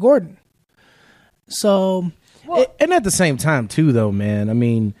to Gordon. So... and at the same time, too, though, man, I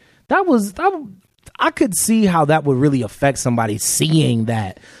mean, I could see how that would really affect somebody seeing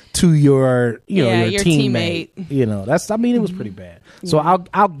that to your teammate. You know, it was pretty bad. So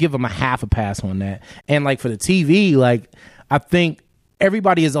I'll give him a half a pass on that. And like for the TV, like I think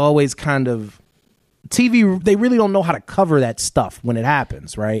everybody is always kind of TV. They really don't know how to cover that stuff when it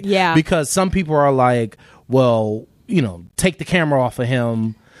happens, right? Yeah. Because some people are like, well, you know, take the camera off of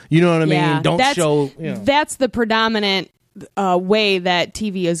him. You know what I mean? Don't show. You know. That's the predominant way that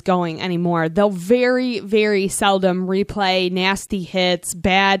TV is going anymore. They'll very, very seldom replay nasty hits,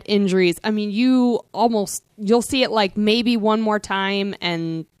 bad injuries. I mean, you'll see it like maybe one more time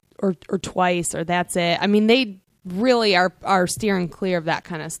or twice, or that's it. I mean, they really are steering clear of that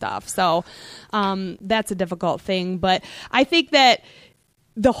kind of stuff. So that's a difficult thing. But I think that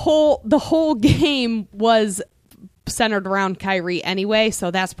the whole game was centered around Kyrie anyway,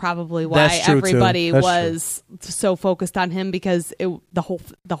 so that's probably why everybody was so focused on him because the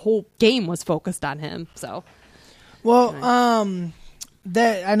whole game was focused on him. So, well,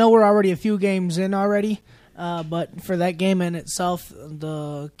 that I know we're already a few games in already, but for that game in itself,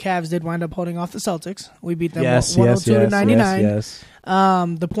 the Cavs did wind up holding off the Celtics. We beat them 102-99. Yes.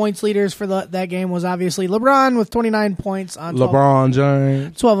 The points leaders for that game was obviously LeBron with 29 points on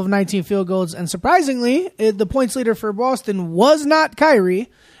 12 of 19 field goals. And surprisingly, the points leader for Boston was not Kyrie.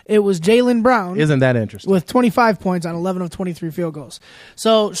 It was Jaylen Brown. Isn't that interesting? With 25 points on 11 of 23 field goals.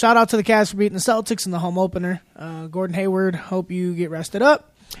 So shout out to the Cavs for beating the Celtics in the home opener. Gordon Hayward, hope you get rested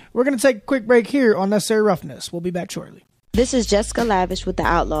up. We're going to take a quick break here on Necessary Roughness. We'll be back shortly. This is Jessica Lavish with The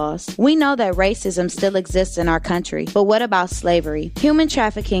Outlaws. We know that racism still exists in our country, but what about slavery? Human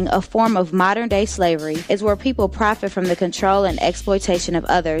trafficking, a form of modern-day slavery, is where people profit from the control and exploitation of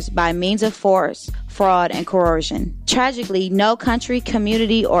others by means of force, fraud, and coercion. Tragically, no country,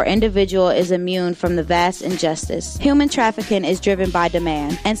 community, or individual is immune from the vast injustice. Human trafficking is driven by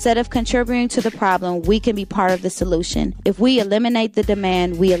demand. Instead of contributing to the problem, we can be part of the solution. If we eliminate the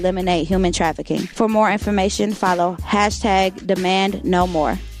demand, we eliminate human trafficking. For more information, follow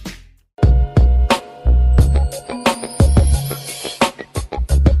 #DemandNoMore.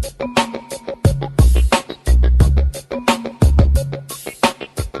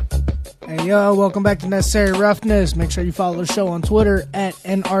 Hey, yo, welcome back to Necessary Roughness. Make sure you follow the show on Twitter at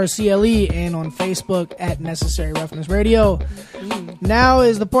NRCLE and on Facebook at Necessary Roughness Radio. Now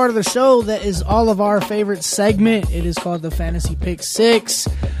is the part of the show that is all of our favorite segment. It is called the Fantasy Pick 6,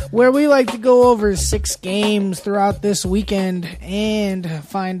 where we like to go over 6 games throughout this weekend and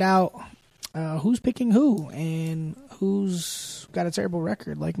find out who's picking who and who's got a terrible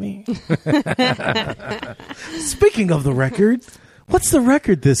record like me. Speaking of the record, what's the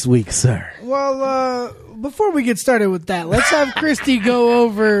record this week, sir? Well, before we get started with that, let's have Christie go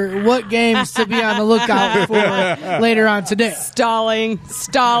over what games to be on the lookout for later on today. Stalling.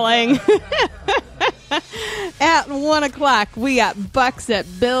 At 1 o'clock, we got Bucks at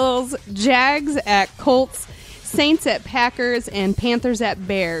Bills, Jags at Colts, Saints at Packers, and Panthers at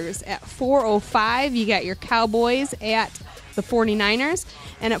Bears. At 4:05, you got your Cowboys at the 49ers.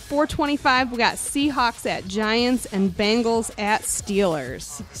 And at 4:25, we got Seahawks at Giants and Bengals at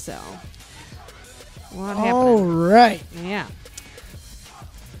Steelers. So, what happened? All right. Yeah.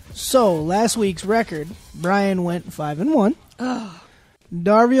 So, last week's record, Brian went 5-1.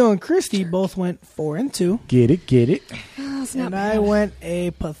 Darvio and Christie both went 4-2. Get it. And I went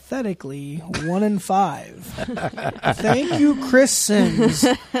a pathetically 1-5. Thank you, Chris Sims.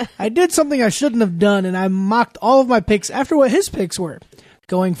 I did something I shouldn't have done, and I mocked all of my picks after what his picks were.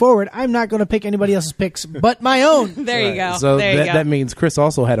 Going forward, I'm not going to pick anybody else's picks but my own. There you go. So there you go. that means Chris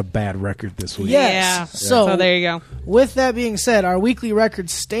also had a bad record this week. Yes. Yeah. So there you go. With that being said, our weekly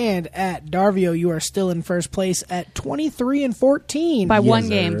records stand at Darvio. You are still in first place at 23-14 by one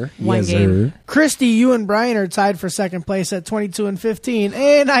game. One game. Christie, you and Brian are tied for second place at 22-15,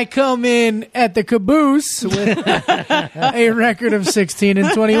 and I come in at the caboose with a record of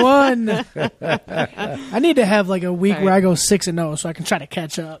 16-21. I need to have like a week where I go 6-0 so I can try to catch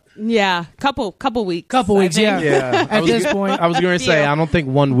up. Yeah, couple weeks. Couple weeks, yeah. At this point, I was going to say I don't think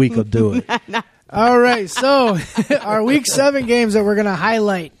 1 week will do it. All right, so our week 7 games that we're going to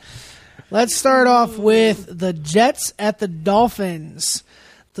highlight. Let's start off with the Jets at the Dolphins.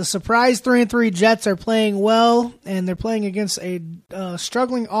 The surprise 3-3 Jets are playing well, and they're playing against a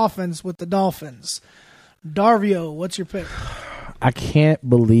struggling offense with the Dolphins. Darvio, what's your pick? I can't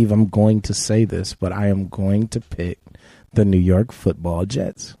believe I'm going to say this, but I am going to pick the New York Football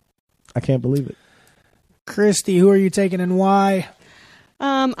Jets. I can't believe it. Christie, who are you taking and why?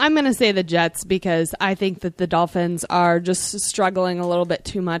 I'm going to say the Jets because I think that the Dolphins are just struggling a little bit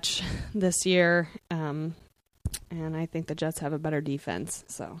too much this year. And I think the Jets have a better defense.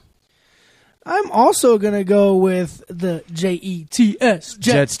 So I'm also going to go with the Jets.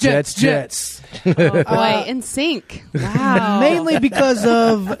 Jets. Oh, boy, in sync. Wow. Mainly because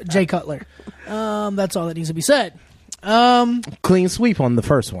of Jay Cutler. That's all that needs to be said. Clean sweep on the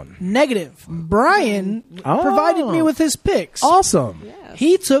first one. Negative. Brian provided me with his picks. Awesome. Yes.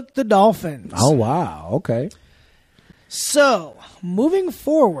 He took the Dolphins. Oh, wow. Okay. So, moving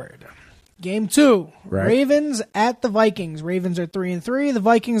forward, game 2. Right. Ravens at the Vikings. Ravens are 3-3. The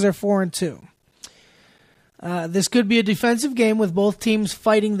Vikings are 4-2. This could be a defensive game with both teams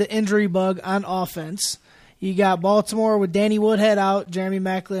fighting the injury bug on offense. You got Baltimore with Danny Woodhead out, Jeremy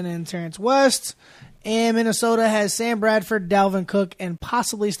Maclin and Terrence West. And Minnesota has Sam Bradford, Dalvin Cook, and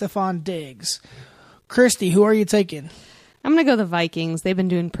possibly Stephon Diggs. Christy, who are you taking? I'm going to go the Vikings. They've been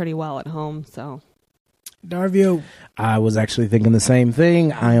doing pretty well at home. So, Darvio. I was actually thinking the same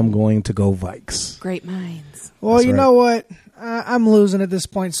thing. I am going to go Vikes. great minds. Well, That's you right. know what? I'm losing at this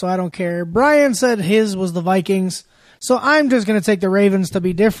point, so I don't care. Brian said his was the Vikings, so I'm just going to take the Ravens to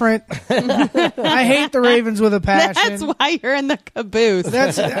be different. I hate the Ravens with a passion. That's why you're in the caboose.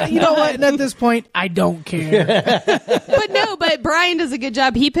 That's you know what? And at this point, I don't care. But Brian does a good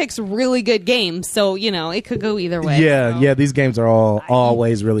job. He picks really good games, so it could go either way. Yeah, so. yeah. These games are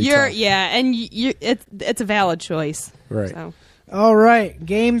always really tough. It's a valid choice. Right. So. All right,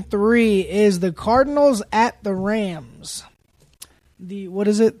 game 3 is the Cardinals at the Rams. What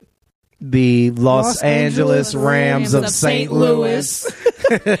is it? The Los Angeles Rams of St. Louis.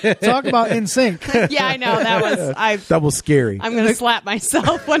 Talk about in sync. Yeah, I know That was scary. I'm going to slap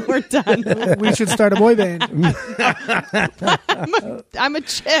myself when we're done. We should start a boy band. I'm a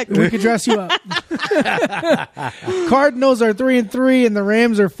chick. We could dress you up. Cardinals are 3-3 and the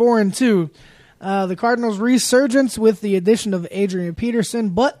Rams are 4-2. The Cardinals resurgence with the addition of Adrian Peterson,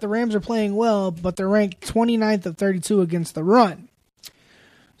 but the Rams are playing well, but they're ranked 29th of 32 against the run.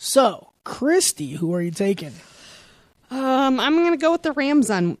 So, Christy, who are you taking? I'm going to go with the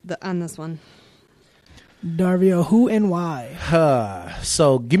Rams on this one. Darvio, who and why?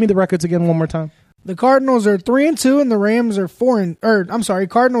 So, give me the records again one more time. The Cardinals are 3-2 and the Rams are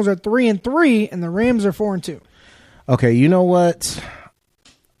Cardinals are 3-3 and the Rams are 4-2. Okay, you know what?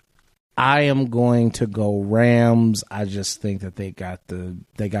 I am going to go Rams. I just think that they got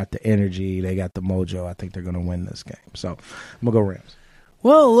the energy, they got the mojo. I think they're going to win this game. So, I'm going to go Rams.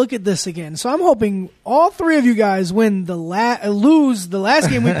 Well, look at this again. So I'm hoping all three of you guys lose the last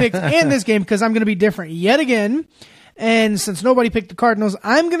game we picked and this game because I'm going to be different yet again. And since nobody picked the Cardinals,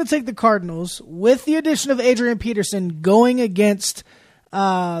 I'm going to take the Cardinals with the addition of Adrian Peterson going against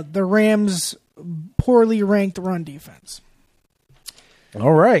the Rams' poorly ranked run defense.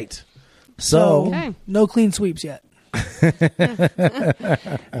 All right. So, Okay. No clean sweeps yet.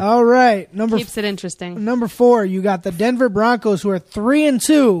 All right. Keeps it interesting. Number 4, you got the Denver Broncos, who are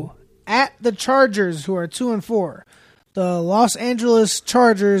 3-2, at the Chargers, who are 2-4. The Los Angeles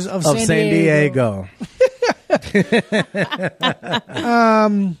Chargers of San Diego.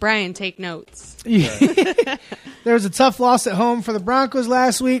 Brian, take notes. There was a tough loss at home for the Broncos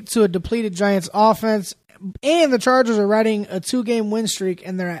last week to a depleted Giants offense, and the Chargers are riding a 2-game win streak,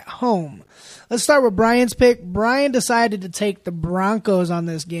 and they're at home. Let's start with Brian's pick. Brian decided to take the Broncos on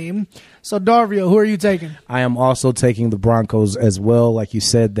this game. So, Darvio, who are you taking? I am also taking the Broncos as well. Like you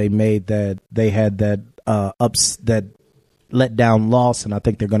said, they had that let down loss, and I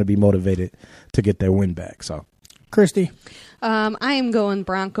think they're going to be motivated to get their win back. So, Christy. I am going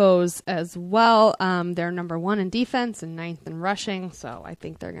Broncos as well. They're number 1 in defense and 9th in rushing, so I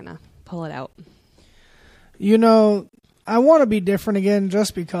think they're going to pull it out. You know, I want to be different again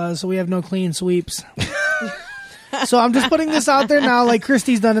just because we have no clean sweeps. So I'm just putting this out there now like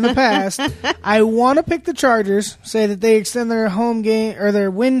Christie's done in the past. I want to pick the Chargers, say that they extend their home game or their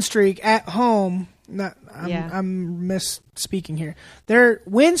win streak at home. I'm misspeaking here. Their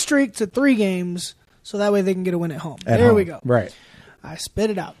win streak to 3 games so that way they can get a win at home. We go. Right. I spit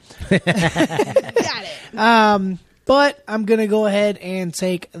it out. Got it. But I'm going to go ahead and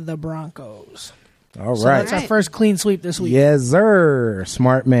take the Broncos. All So right. that's our first clean sweep this week. Yes, sir.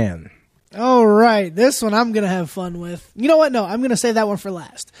 Smart man. All right, this one I'm going to have fun with. You know what? No, I'm going to say that one for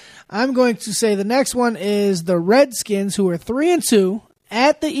last. I'm going to say the next one is the Redskins, who are 3-2,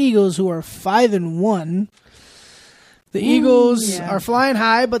 at the Eagles, who are 5-1. The Eagles are flying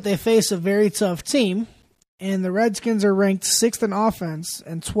high, but they face a very tough team. And the Redskins are ranked 6th in offense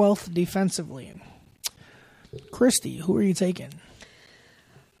and 12th defensively. Christie, who are you taking?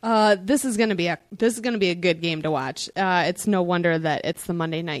 This is gonna be a good game to watch. It's no wonder that it's the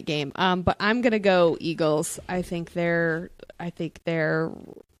Monday night game. But I'm gonna go Eagles. I think they're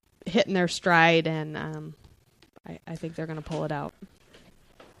hitting their stride, and I think they're gonna pull it out.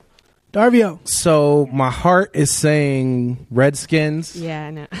 Darvio. So my heart is saying Redskins. Yeah,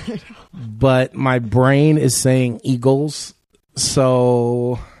 I know. But my brain is saying Eagles.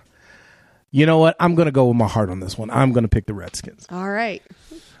 So you know what? I'm going to go with my heart on this one. I'm going to pick the Redskins. All right.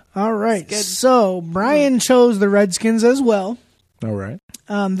 So Brian chose the Redskins as well. All right.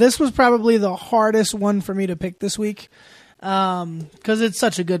 This was probably the hardest one for me to pick this week. Because it's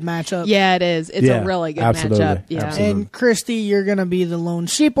such a good matchup. Yeah, it is. It's a really good matchup. Yeah. Absolutely. And Christy, you're going to be the lone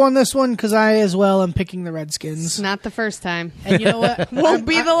sheep on this one because I as well am picking the Redskins. It's not the first time. And you know what? Won't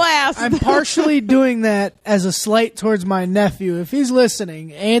be the last. I'm partially doing that as a slight towards my nephew. If he's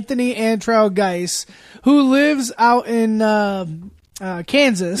listening, Anthony Antrell Geis, who lives out in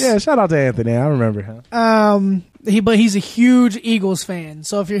Kansas. Yeah, shout out to Anthony. I remember him. But he's a huge Eagles fan.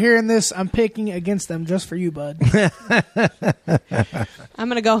 So if you're hearing this, I'm picking against them just for you, bud. I'm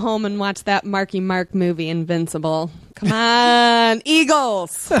going to go home and watch that Marky Mark movie, Invincible. Come on,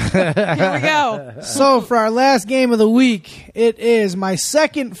 Eagles. Here we go. So for our last game of the week, it is my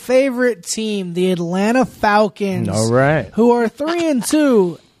second favorite team, the Atlanta Falcons. All right. Who are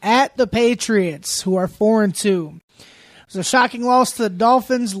 3-2 at the Patriots, who are 4-2. So a shocking loss to the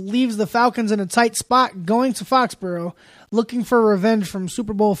Dolphins leaves the Falcons in a tight spot going to Foxborough, looking for revenge from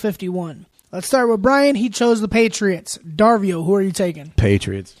Super Bowl 51. Let's start with Brian. He chose the Patriots. Darvio, who are you taking?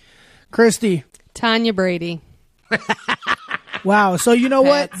 Patriots. Christy. Tanya Brady. Wow. So you know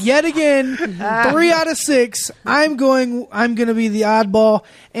what? Yet again, 3 out of 6. I'm going to be the oddball,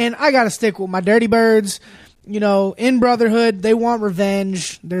 and I got to stick with my Dirty Birds. You know, in Brotherhood, they want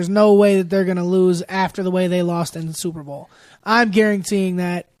revenge. There's no way that they're going to lose after the way they lost in the Super Bowl. I'm guaranteeing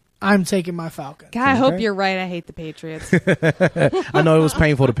that. I'm taking my Falcons. God, I hope you're right. I hate the Patriots. I know it was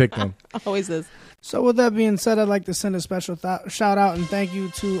painful to pick them. Always is. So with that being said, I'd like to send a special shout out and thank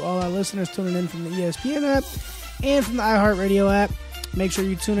you to all our listeners tuning in from the ESPN app and from the iHeartRadio app. Make sure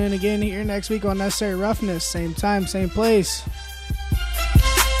you tune in again here next week on Necessary Roughness. Same time, same place.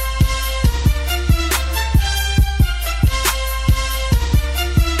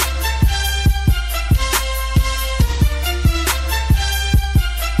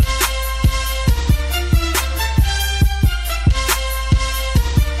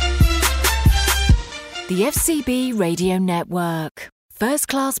 The FCB Radio Network. First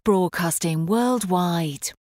class broadcasting worldwide.